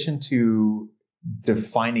addition to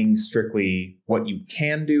defining strictly what you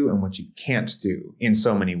can do and what you can't do in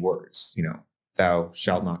so many words, thou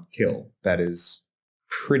shalt not kill. That is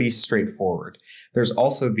pretty straightforward. There's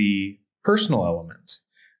also the personal element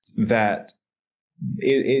that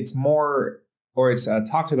it's more, or it's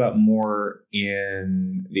talked about more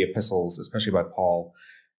in the epistles, especially by Paul,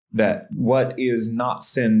 that what is not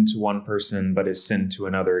sin to one person but is sin to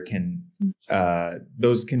another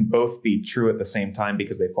those can both be true at the same time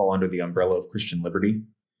because they fall under the umbrella of Christian liberty.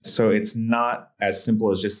 So it's not as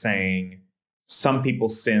simple as just saying some people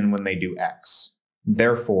sin when they do X.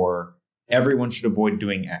 Therefore, everyone should avoid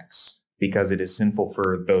doing X because it is sinful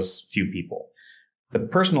for those few people. The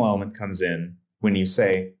personal element comes in when you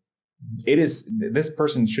say this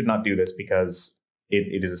person should not do this because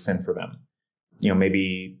it is a sin for them.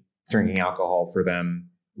 Maybe drinking alcohol for them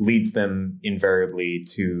leads them invariably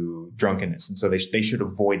to drunkenness. And so they should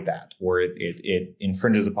avoid that, or it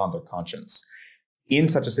infringes upon their conscience. In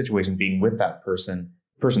such a situation, being with that person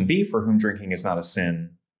B, for whom drinking is not a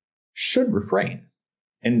sin, should refrain.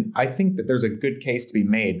 And I think that there's a good case to be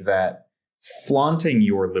made that flaunting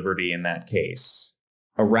your liberty in that case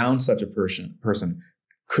around such a person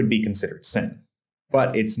could be considered sin.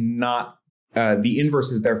 But it's not, the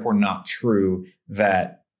inverse is therefore not true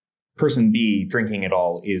that person B drinking at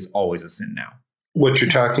all is always a sin now. What you're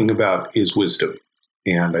talking about is wisdom.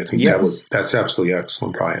 And I think that's absolutely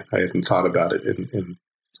excellent, Brian. I hadn't thought about it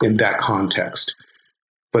in that context.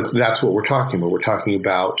 But that's what we're talking about. We're talking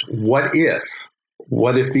about what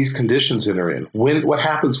if these conditions enter in? What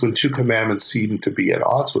happens when two commandments seem to be at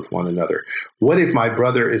odds with one another? What if my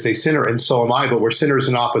brother is a sinner and so am I, but we're sinners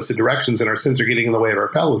in opposite directions and our sins are getting in the way of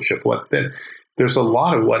our fellowship? What then? There's a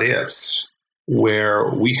lot of what ifs where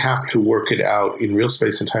we have to work it out in real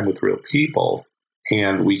space and time with real people,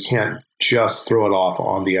 and we can't just throw it off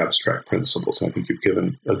on the abstract principles. I think you've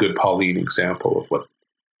given a good Pauline example of what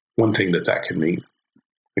one thing that can mean.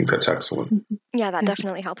 I think that's excellent. Yeah, that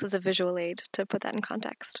definitely helps as a visual aid to put that in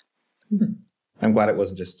context. I'm glad it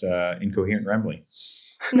wasn't just incoherent rambling.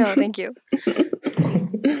 No, thank you.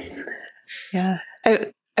 Yeah,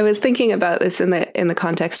 I was thinking about this in the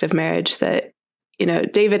context of marriage, that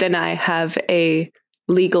David and I have a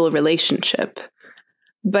legal relationship,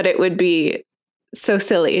 but it would be so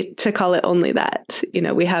silly to call it only that.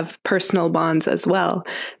 We have personal bonds as well,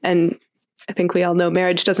 and I think we all know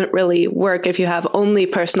marriage doesn't really work if you have only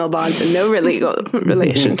personal bonds and no legal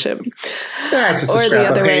relationship. Yeah, it's just or a scrap the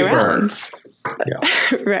other of way paper. around. Yeah.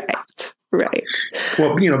 Right.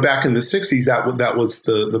 Well, back in the 60s, that was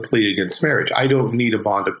the plea against marriage. I don't need a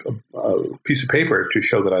bond, a piece of paper to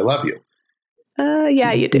show that I love you.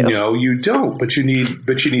 Yeah, you do. No, you don't. But you need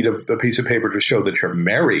a piece of paper to show that you're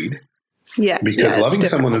married. Yeah. Because loving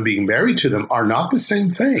someone and being married to them are not the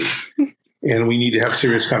same thing. And we need to have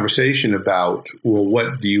serious conversation about, well,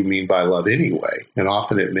 what do you mean by love anyway? And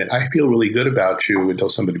often admit, I feel really good about you until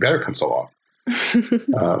somebody better comes along.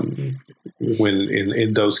 When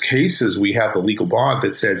in those cases, we have the legal bond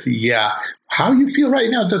that says, yeah, how you feel right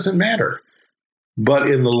now doesn't matter. But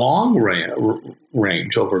in the long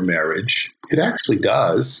range over marriage, it actually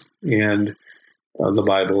does. And the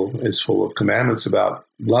Bible is full of commandments about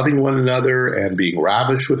loving one another and being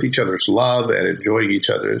ravished with each other's love and enjoying each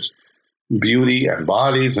other's beauty and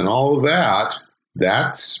bodies and all of that.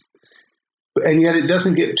 And yet it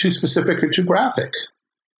doesn't get too specific or too graphic.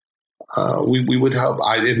 We would help.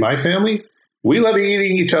 In my family, we love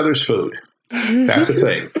eating each other's food. That's a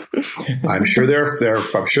thing. I'm sure there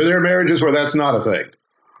are marriages where that's not a thing,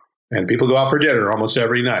 and people go out for dinner almost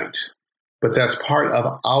every night. But that's part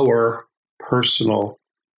of our personal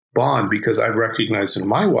bond, because I recognize in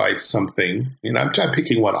my wife something, and I'm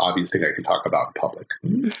picking one obvious thing I can talk about in public.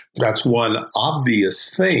 That's one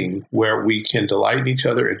obvious thing where we can delight in each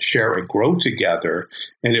other and share and grow together,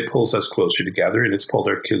 and it pulls us closer together, and it's pulled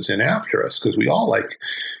our kids in after us, because we all like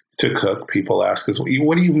to cook. People ask us, what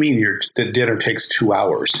do you mean the dinner takes 2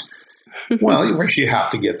 hours? Well, you have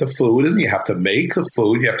to get the food, and you have to make the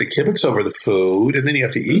food. You have to kibitz over the food, and then you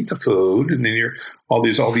have to eat the food, and then all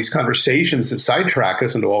these conversations that sidetrack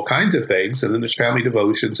us into all kinds of things. And then there's family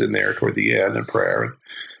devotions in there toward the end and prayer.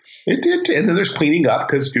 And then there's cleaning up,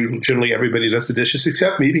 because generally everybody does the dishes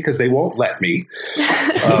except me, because they won't let me.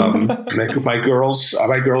 My girls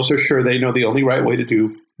are sure they know the only right way to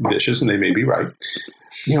do dishes, and they may be right.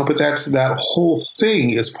 But that whole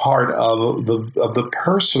thing is part of the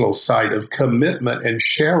personal side of commitment and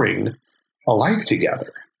sharing a life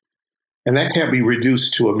together. And that can't be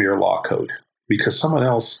reduced to a mere law code, because someone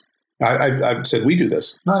else, I've said we do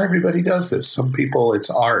this. Not everybody does this. Some people,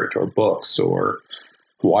 it's art or books or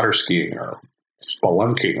water skiing or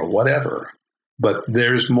spelunking or whatever. But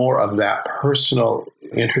there's more of that personal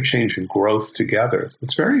interchange and growth together.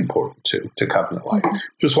 It's very important to covenant life,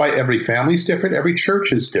 which is why every family is different, every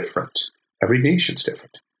church is different, every nation's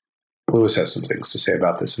different. Lewis has some things to say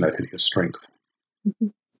about this, and I think his strength.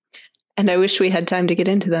 And I wish we had time to get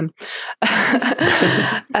into them.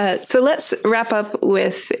 So let's wrap up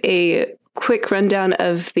with a quick rundown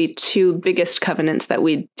of the two biggest covenants that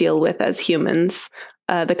we deal with as humans,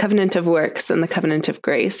 the covenant of works and the covenant of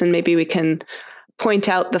grace. And maybe we can point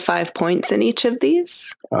out the 5 points in each of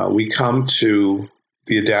these. We come to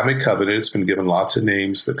the Adamic covenant. It's been given lots of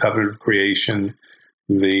names: the covenant of creation,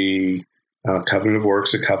 the covenant of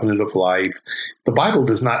works, the covenant of life. The Bible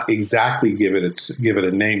does not exactly give it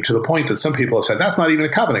a name, to the point that some people have said that's not even a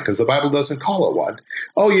covenant because the Bible doesn't call it one.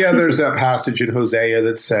 Oh yeah, there's that passage in Hosea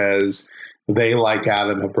that says they, like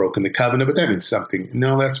Adam, have broken the covenant, but that means something.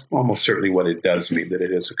 No, that's almost certainly what it does mean, that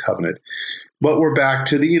it is a covenant. But we're back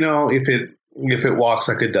to the, if it walks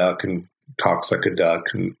like a duck and talks like a duck,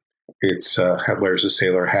 and it's wears a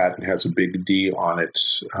sailor hat and has a big D on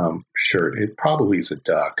its shirt, it probably is a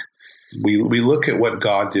duck. We look at what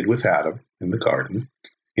God did with Adam in the garden,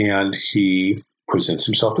 and he presents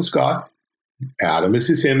himself as God. Adam is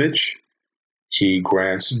his image. He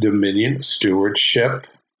grants dominion, stewardship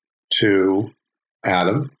to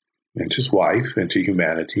Adam and his wife and to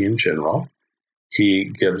humanity in general. He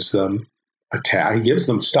gives them he gives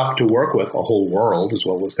them stuff to work with, a whole world, as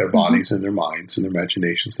well as their bodies and their minds and their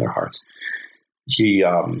imaginations and their hearts. He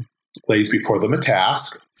lays before them a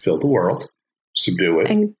task: fill the world, subdue it,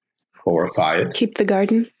 and glorify it. Keep the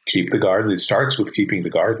garden. Keep the garden. It starts with keeping the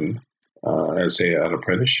garden as an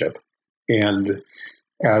apprenticeship. And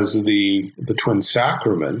as the twin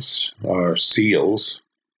sacraments are seals,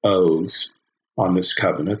 oaths on this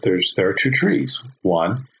covenant, there are two trees.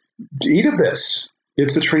 One, eat of this.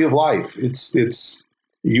 It's the tree of life. It's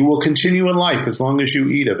you will continue in life as long as you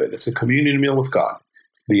eat of it. It's a communion meal with God.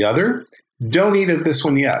 The other, don't eat of this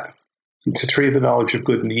one yet. It's a tree of the knowledge of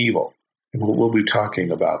good and evil. And we'll be talking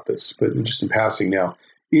about this, but just in passing now,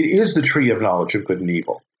 it is the tree of knowledge of good and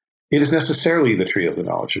evil. It is necessarily the tree of the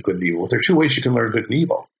knowledge of good and evil. There are two ways you can learn good and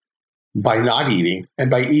evil: by not eating and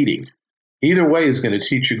by eating. Either way is going to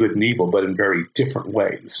teach you good and evil, but in very different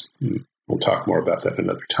ways. We'll talk more about that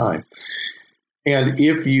another time. And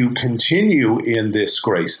if you continue in this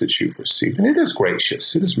grace that you've received, and it is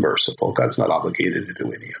gracious, it is merciful, God's not obligated to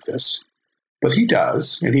do any of this, but he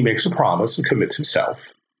does, and he makes a promise and commits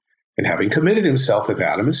himself. And having committed himself, if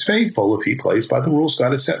Adam is faithful, if he plays by the rules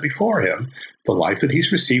God has set before him, the life that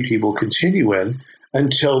he's received, he will continue in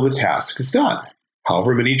until the task is done.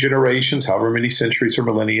 However many generations, however many centuries or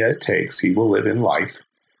millennia it takes, he will live in life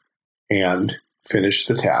and finish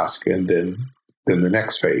the task, and then the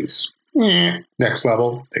next phase, next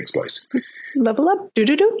level takes place. Level up, do.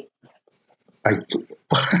 I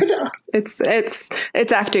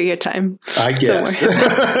It's after your time. I guess.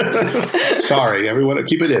 Sorry, everyone.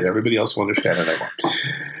 Keep it in. Everybody else will understand it. I won't.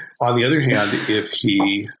 On the other hand, if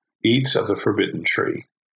he eats of the forbidden tree,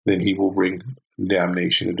 then he will bring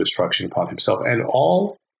damnation and destruction upon himself and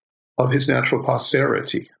all of his natural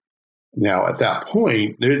posterity. Now, at that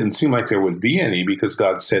point, there didn't seem like there would be any, because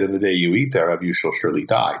God said, in the day you eat thereof, you shall surely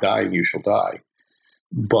die. Die, and you shall die.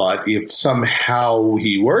 But if somehow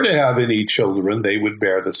he were to have any children, they would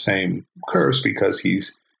bear the same curse, because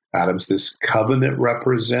Adam's this covenant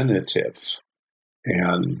representative.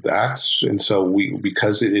 And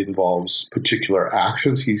because it involves particular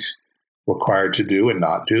actions he's required to do and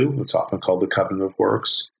not do, it's often called the covenant of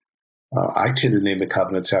works. I tend to name the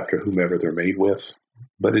covenants after whomever they're made with.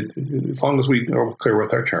 But as long as we are clear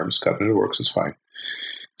with our terms, covenant of works is fine.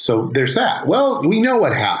 So there's that. Well, we know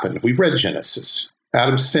what happened. We've read Genesis.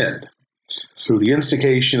 Adam sinned. Through the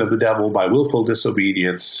instigation of the devil by willful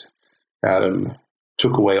disobedience, Adam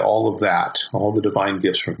took away all of that, all the divine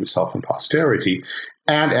gifts from himself and posterity.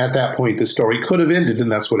 And at that point, the story could have ended,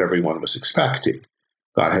 and that's what everyone was expecting.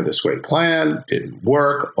 God had this great plan, didn't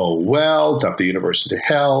work, oh well, dump the universe into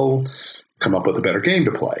hell, come up with a better game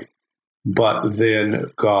to play. But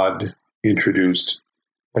then God introduced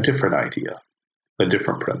a different idea, a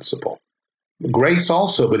different principle. Grace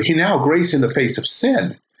also, but grace in the face of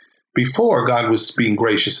sin. Before, God was being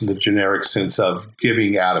gracious in the generic sense of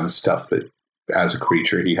giving Adam stuff that, as a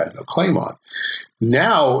creature, he had no claim on.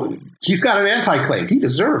 Now, he's got an anti-claim. He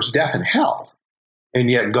deserves death and hell.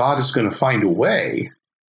 And yet God is going to find a way,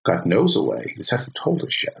 God knows a way, he just hasn't told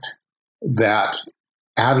us yet, that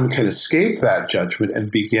Adam can escape that judgment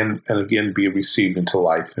and begin and again be received into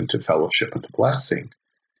life, into fellowship, into blessing.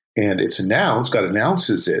 And it's announced, God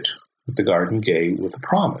announces it at the garden gate with a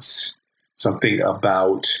promise. Something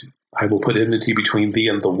about, I will put enmity between thee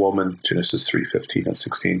and the woman, Genesis 3:15 and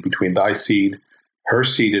 16, between thy seed, her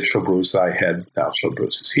seed, it shall bruise thy head, thou shalt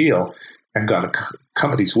bruise his heel. And God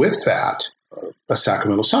accompanies with that a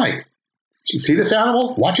sacramental sign. You see this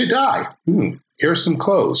animal? Watch it die. Here's some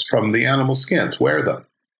clothes from the animal skins. Wear them.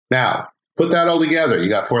 Now, put that all together. You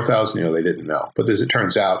got 4,000 years. They didn't know. But as it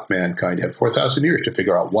turns out, mankind had 4,000 years to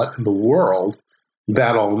figure out what in the world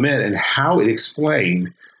that all meant and how it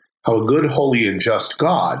explained how a good, holy, and just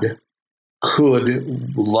God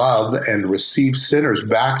could love and receive sinners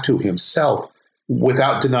back to himself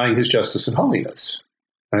without denying his justice and holiness.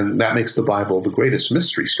 And that makes the Bible the greatest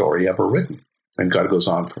mystery story ever written. And God goes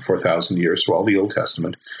on for 4,000 years through all the Old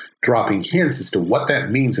Testament, dropping hints as to what that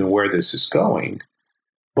means and where this is going.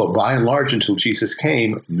 But by and large, until Jesus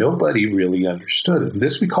came, nobody really understood it. And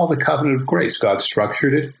this we call the covenant of grace. God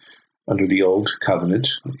structured it under the Old Covenant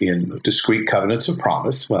in discrete covenants of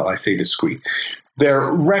promise. Well, I say discrete.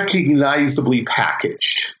 They're recognizably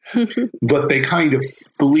packaged, but they kind of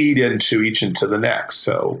bleed into each into the next.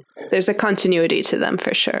 So there's a continuity to them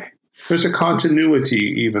for sure. There's a continuity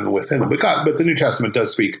even within them. But the New Testament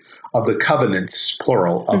does speak of the covenants,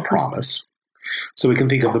 plural, of promise. So we can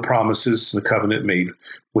think of the promises, the covenant made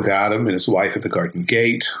with Adam and his wife at the garden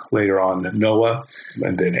gate, later on Noah,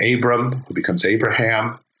 and then Abram, who becomes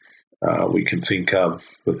Abraham. We can think of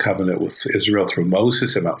the covenant with Israel through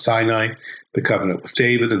Moses at Mount Sinai, the covenant with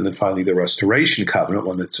David, and then finally the restoration covenant,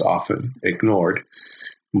 one that's often ignored,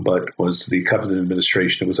 but was the covenant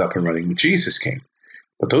administration that was up and running when Jesus came.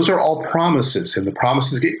 But those are all promises, and the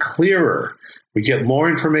promises get clearer. We get more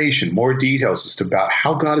information, more details as to about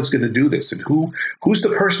how God is going to do this and who's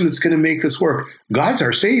the person that's going to make this work. God's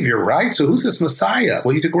our Savior, right? So who's this Messiah?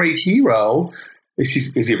 Well, he's a great hero.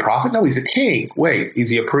 Is he a prophet? No, he's a king. Wait,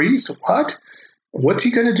 is he a priest? What? What's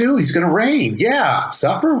he going to do? He's going to reign. Yeah.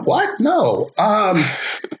 Suffer? What? No. And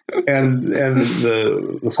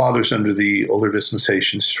the fathers under the older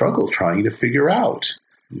dispensation struggle trying to figure out.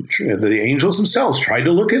 The angels themselves tried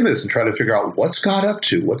to look in this and try to figure out what's God up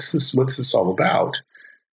to? What's this all about?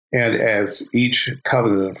 And as each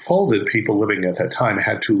covenant unfolded, people living at that time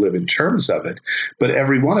had to live in terms of it. But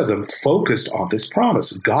every one of them focused on this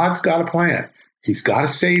promise. God's got a plan. He's got a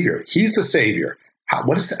Savior. He's the Savior.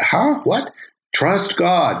 What is that? What? Trust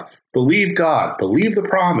God. Believe the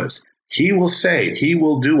promise. He will save. He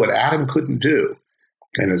will do what Adam couldn't do.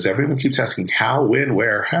 And as everyone keeps asking how, when,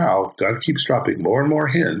 where, how, God keeps dropping more and more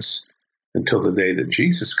hints until the day that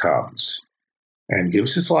Jesus comes and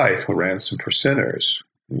gives his life a ransom for sinners,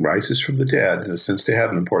 rises from the dead and ascends to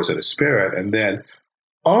heaven and pours out his Spirit. And then,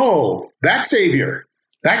 oh, that Savior,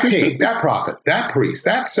 that king, that prophet, that priest,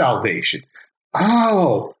 that salvation.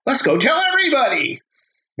 Oh, let's go tell everybody.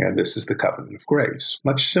 And this is the covenant of grace,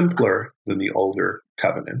 much simpler than the older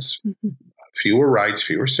covenants. Fewer rites,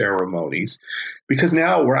 fewer ceremonies, because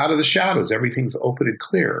now we're out of the shadows. Everything's open and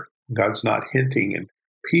clear. God's not hinting and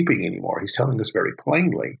peeping anymore. He's telling us very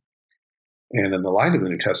plainly. And in the light of the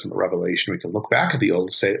New Testament revelation, we can look back at the Old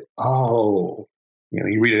and say, oh,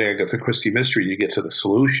 you read an Agatha Christie mystery, you get to the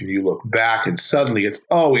solution, you look back, and suddenly it's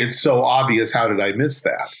so obvious. How did I miss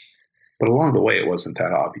that? But along the way, it wasn't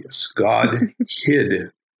that obvious. God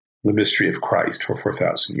hid the mystery of Christ for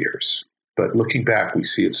 4,000 years. But looking back, we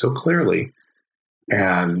see it so clearly.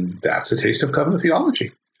 And that's a taste of covenant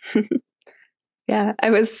theology. Yeah, I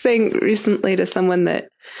was saying recently to someone that,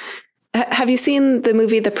 have you seen the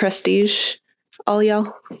movie The Prestige, all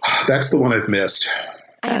y'all? That's the one I've missed.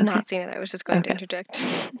 I have not seen it. I was just going to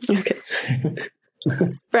interject. Okay.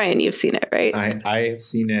 Brian, you've seen it, right? I have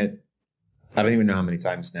seen it. I don't even know how many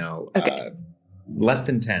times now. Okay. Less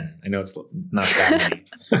than 10. I know it's not that many.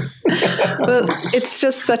 Well, it's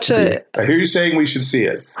just such a... I hear you saying we should see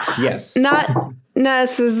it. Yes. Not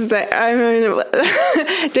necessarily. I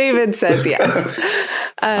mean, David says yes.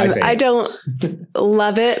 I don't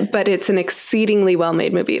love it, but it's an exceedingly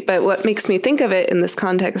well-made movie. But what makes me think of it in this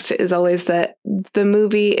context is always that the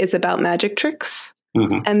movie is about magic tricks.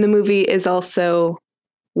 Mm-hmm. And the movie is also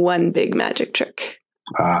one big magic trick.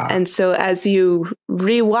 And so as you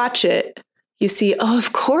rewatch it, you see, oh,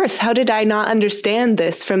 of course, how did I not understand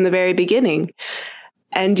this from the very beginning?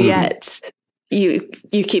 And yet you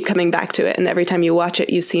keep coming back to it. And every time you watch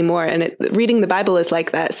it, you see more. And reading the Bible is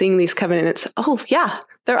like that, seeing these covenants. Oh, yeah,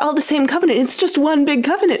 they're all the same covenant. It's just one big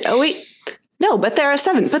covenant. Oh, wait, no, but there are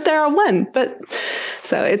 7, but there are 1. But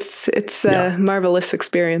so it's a marvelous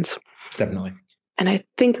experience. Definitely. And I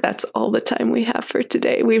think that's all the time we have for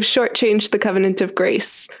today. We've shortchanged the covenant of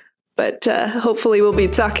grace. But hopefully we'll be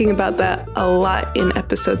talking about that a lot in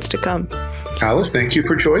episodes to come. Alice, thank you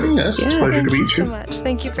for joining us. It's a pleasure to meet you. Thank you so much.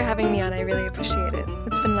 Thank you for having me on. I really appreciate it.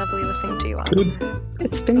 It's been lovely listening to you all. Good.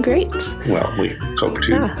 It's been great. Well, we hope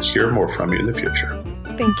to hear more from you in the future.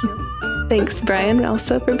 Thank you. Thanks, Brian,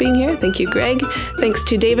 also for being here. Thank you, Greg. Thanks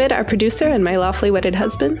to David, our producer, and my lawfully wedded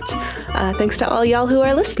husband. Thanks to all y'all who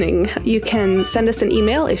are listening. You can send us an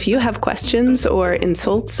email if you have questions or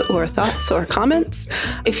insults or thoughts or comments.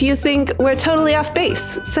 If you think we're totally off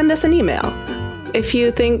base, send us an email. If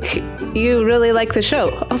you think you really like the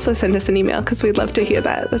show, also send us an email because we'd love to hear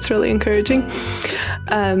that. That's really encouraging.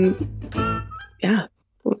 Yeah.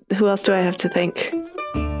 Who else do I have to thank?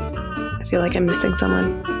 I feel like I'm missing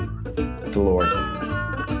someone. The Lord.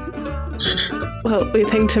 Well, we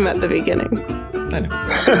thanked him at the beginning. I know.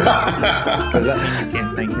 Does that mean you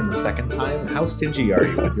can't thank him the second time? How stingy are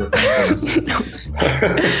you with your thankfulness?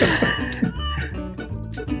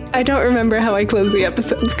 I don't remember how I close the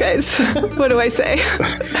episodes, guys. What do I say?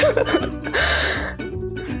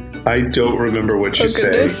 I don't remember what you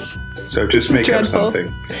say. So just make up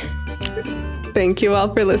something. Thank you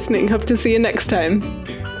all for listening. Hope to see you next time.